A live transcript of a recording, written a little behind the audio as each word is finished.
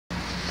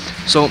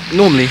So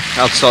normally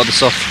I'll start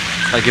this off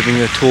by giving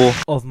you a tour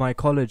of my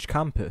college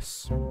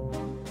campus.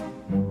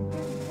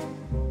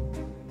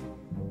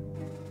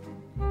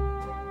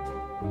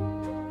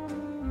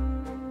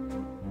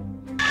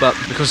 But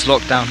because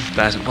lockdown,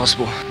 that isn't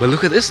possible. But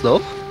look at this though.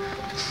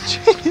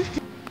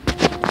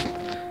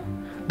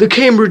 The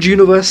Cambridge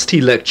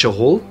University Lecture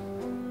Hall.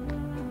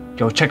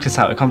 Yo, check this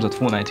out, it comes with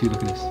Fortnite too,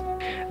 look at this.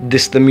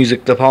 This the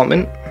music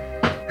department.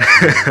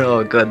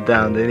 Oh god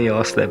damn, they need to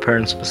ask their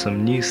parents for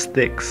some new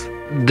sticks.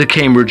 The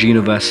Cambridge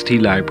University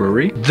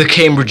Library. The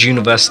Cambridge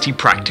University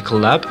Practical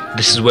Lab.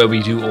 This is where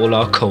we do all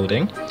our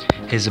coding.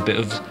 Here's a bit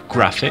of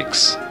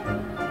graphics.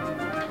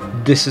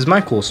 This is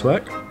my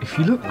coursework. If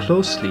you look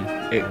closely,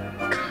 it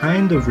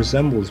kind of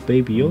resembles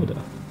Baby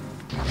Yoda.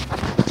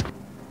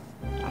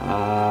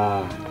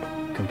 Ah,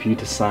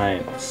 computer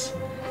science.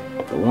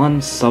 The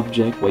one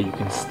subject where you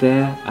can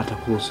stare at a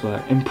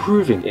coursework,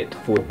 improving it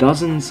for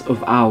dozens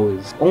of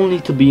hours,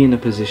 only to be in a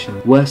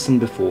position worse than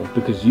before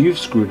because you've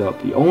screwed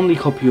up the only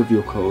copy of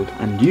your code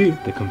and you,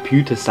 the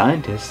computer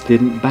scientist,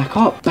 didn't back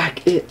up.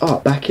 Back it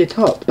up, back it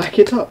up, back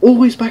it up,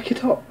 always back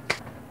it up.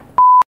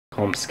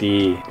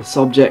 CompSci, the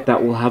subject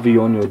that will have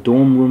you on your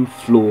dorm room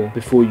floor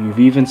before you've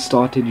even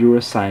started your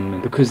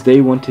assignment because they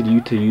wanted you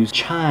to use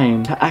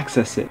Chime to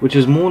access it, which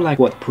is more like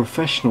what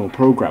professional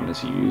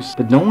programmers use.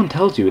 But no one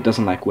tells you it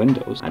doesn't like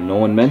Windows, and no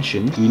one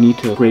mentioned you need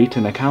to create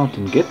an account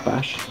in Git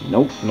Bash.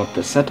 Nope, not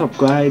the setup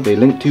guide they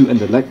link to in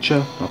the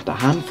lecture, not the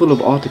handful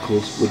of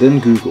articles within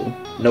Google.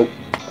 Nope.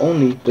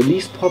 Only the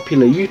least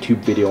popular YouTube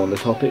video on the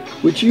topic,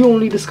 which you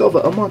only discover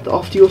a month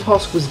after your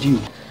task was due.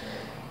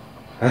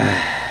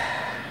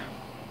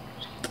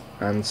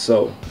 And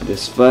so,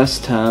 this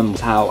first term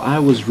was how I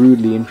was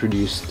rudely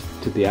introduced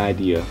to the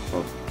idea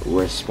of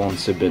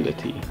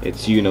responsibility.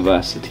 It's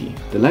university.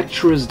 The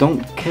lecturers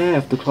don't care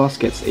if the class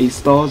gets A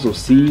stars or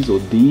C's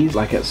or D's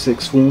like at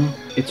sixth form.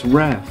 It's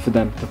rare for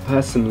them to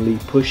personally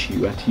push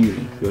you at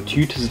uni. Your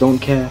tutors don't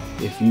care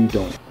if you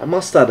don't. I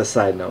must add a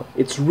side note.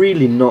 It's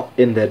really not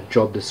in their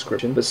job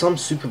description, but some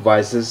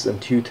supervisors and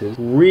tutors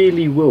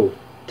really will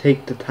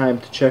take the time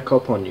to check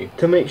up on you,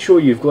 to make sure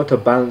you've got a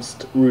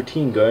balanced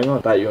routine going on,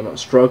 that you're not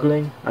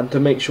struggling, and to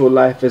make sure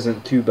life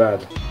isn't too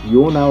bad.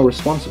 You're now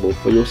responsible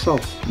for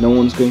yourself. No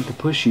one's going to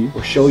push you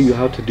or show you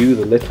how to do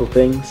the little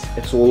things.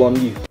 It's all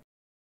on you.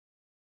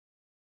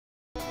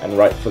 And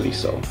rightfully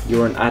so.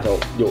 You're an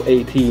adult, you're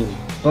 18.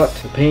 But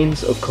the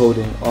pains of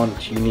coding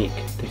aren't unique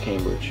to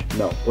Cambridge.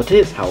 No. What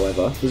is,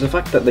 however, is the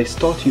fact that they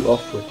start you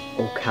off with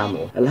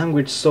OCaml, a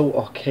language so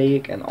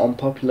archaic and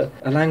unpopular,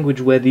 a language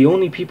where the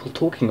only people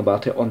talking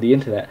about it on the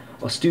internet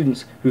are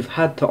students who've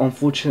had to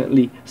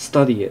unfortunately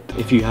study it.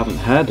 If you haven't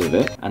heard of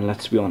it, and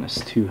let's be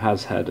honest, who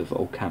has heard of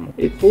OCaml?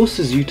 It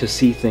forces you to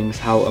see things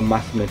how a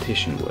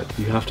mathematician would.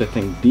 You have to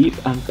think deep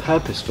and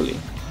purposefully.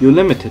 You're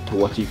limited to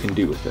what you can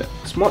do with it.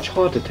 It's much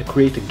harder to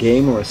create a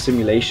game or a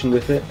simulation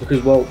with it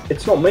because, well,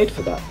 it's not made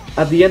for that.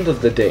 At the end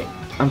of the day,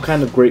 I'm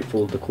kind of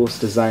grateful the course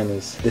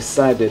designers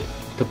decided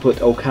to put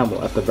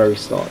OCaml at the very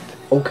start.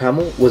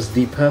 OCaml was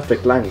the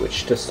perfect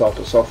language to start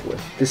us off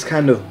with. This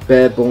kind of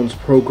bare bones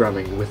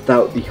programming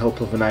without the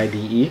help of an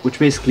IDE, which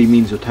basically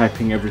means you're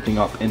typing everything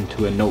up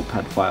into a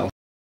notepad file.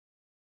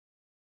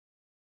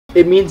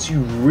 It means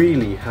you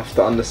really have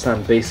to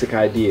understand basic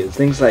ideas,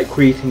 things like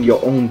creating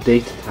your own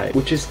data type,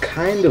 which is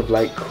kind of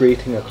like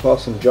creating a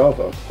class in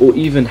Java, or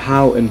even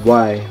how and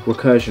why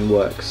recursion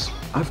works.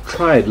 I've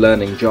tried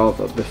learning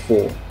Java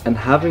before, and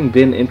having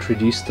been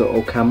introduced to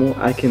OCaml,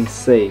 I can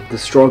say the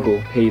struggle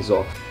pays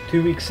off.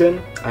 2 weeks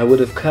in, I would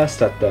have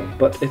cursed at them,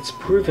 but it's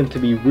proven to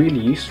be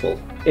really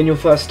useful. In your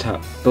first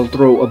term, they'll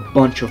throw a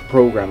bunch of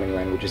programming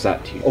languages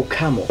at you.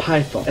 OCaml,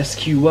 Python,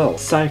 SQL,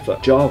 Cypher,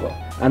 Java,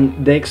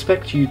 and they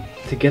expect you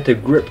to get a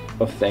grip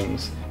of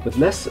things with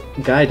less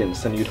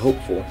guidance than you'd hope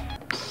for.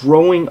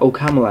 Throwing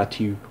OCaml at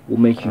you will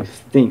make you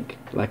think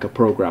like a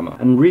programmer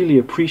and really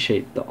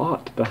appreciate the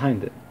art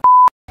behind it.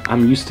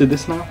 I'm used to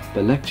this now,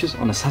 the lectures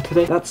on a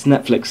Saturday, that's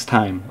Netflix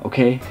time,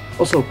 okay?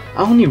 Also,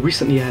 I only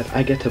recently had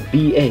I get a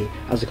BA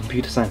as a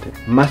computer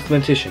scientist.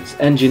 Mathematicians,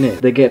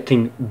 engineers, they're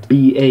getting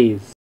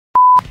BAs.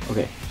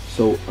 Okay,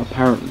 so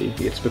apparently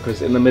it's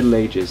because in the Middle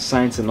Ages,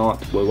 science and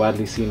art were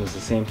widely seen as the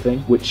same thing,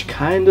 which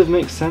kind of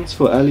makes sense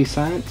for early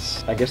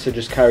science. I guess it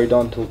just carried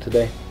on till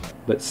today.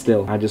 But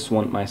still, I just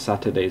want my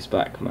Saturdays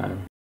back,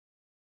 man.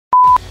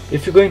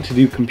 If you're going to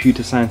do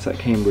computer science at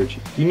Cambridge,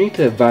 you need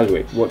to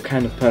evaluate what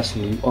kind of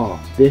person you are.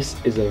 This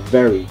is a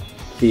very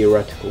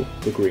theoretical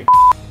degree,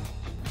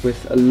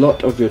 with a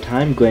lot of your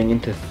time going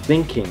into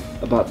thinking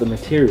about the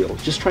material,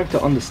 just trying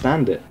to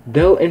understand it.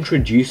 They'll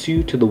introduce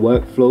you to the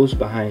workflows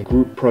behind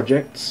group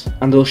projects,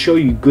 and they'll show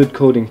you good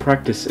coding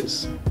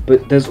practices.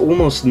 But there's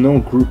almost no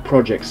group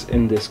projects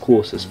in this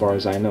course as far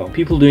as I know.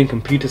 People doing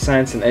computer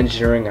science and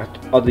engineering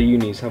at other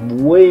unis have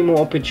way more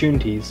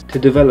opportunities to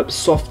develop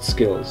soft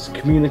skills,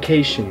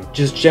 communication,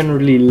 just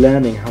generally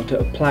learning how to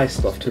apply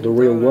stuff to the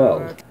real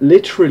world.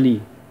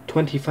 Literally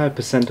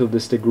 25% of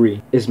this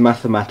degree is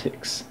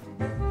mathematics.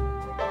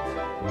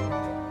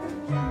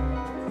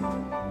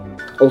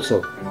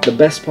 Also, the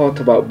best part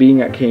about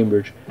being at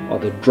Cambridge are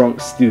the drunk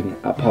student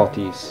at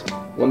parties.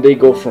 When they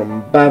go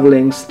from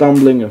babbling,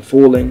 stumbling and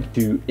falling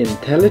to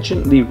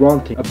intelligently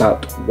ranting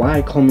about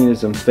why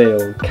communism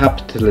failed,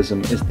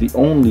 capitalism is the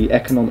only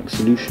economic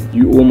solution,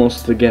 you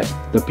almost forget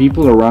the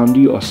people around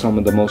you are some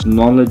of the most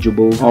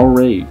knowledgeable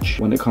our age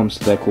when it comes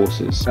to their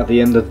courses. At the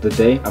end of the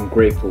day, I'm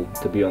grateful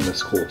to be on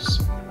this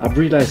course. I've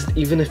realized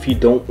even if you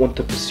don't want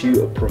to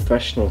pursue a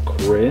professional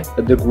career,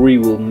 a degree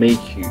will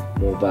make you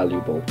more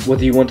valuable.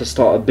 Whether you want to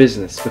start a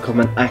business, become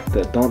an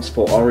actor, dance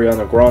for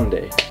Ariana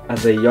Grande.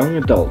 As a young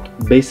adult,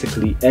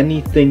 basically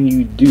anything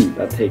you do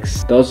that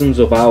takes dozens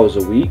of hours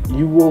a week,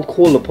 you will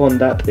call upon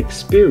that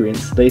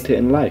experience later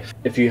in life.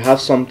 If you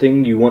have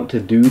something you want to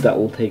do that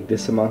will take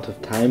this amount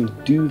of time,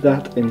 do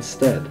that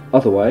instead.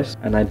 Otherwise,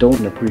 and I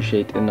don't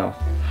appreciate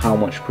enough how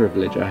much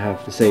privilege I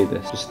have to say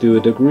this, just do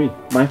a degree.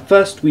 My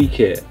first week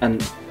here,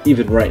 and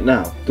even right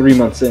now, 3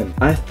 months in,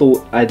 I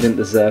thought I didn't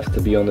deserve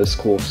to be on this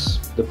course.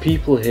 The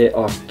people here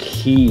are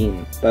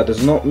keen. That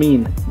does not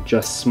mean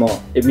just smart.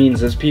 It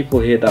means there's people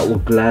here that will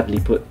gladly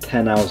put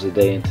 10 hours a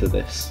day into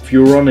this. If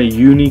you're on a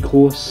uni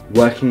course,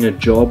 working a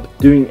job,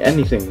 doing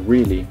anything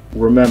really,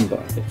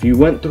 remember, if you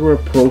went through a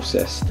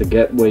process to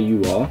get where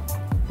you are,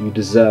 you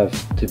deserve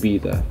to be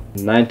there.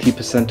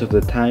 90% of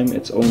the time,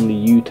 it's only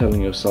you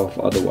telling yourself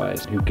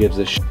otherwise. Who gives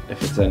a shit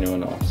if it's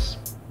anyone else?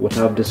 What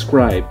I've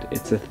described,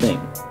 it's a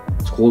thing.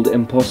 It's called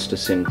imposter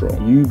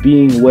syndrome. You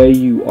being where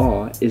you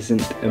are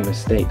isn't a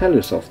mistake. Tell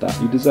yourself that.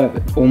 You deserve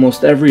it.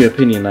 Almost every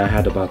opinion I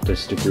had about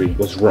this degree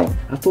was wrong.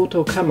 I thought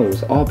Okama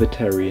was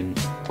arbitrary and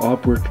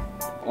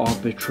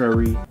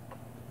arbitrary.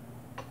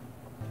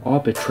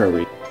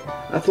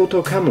 I thought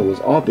Okama was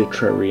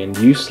arbitrary and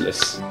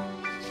useless.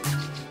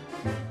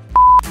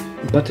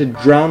 But it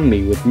drowned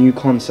me with new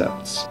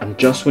concepts, and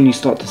just when you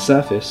start to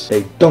surface,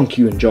 they dunk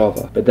you in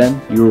Java. But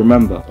then, you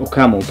remember,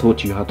 Okama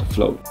taught you how to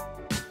float.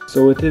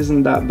 So it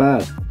isn't that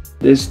bad.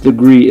 This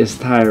degree is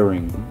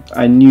tiring.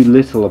 I knew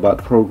little about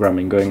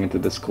programming going into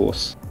this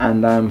course,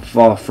 and I am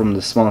far from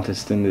the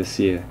smartest in this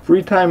year.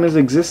 Free time is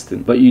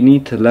existent, but you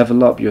need to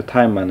level up your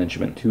time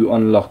management to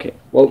unlock it.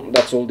 Well,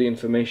 that's all the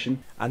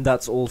information. And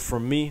that's all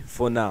from me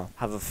for now.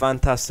 Have a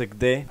fantastic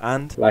day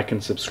and like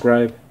and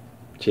subscribe.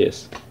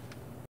 Cheers.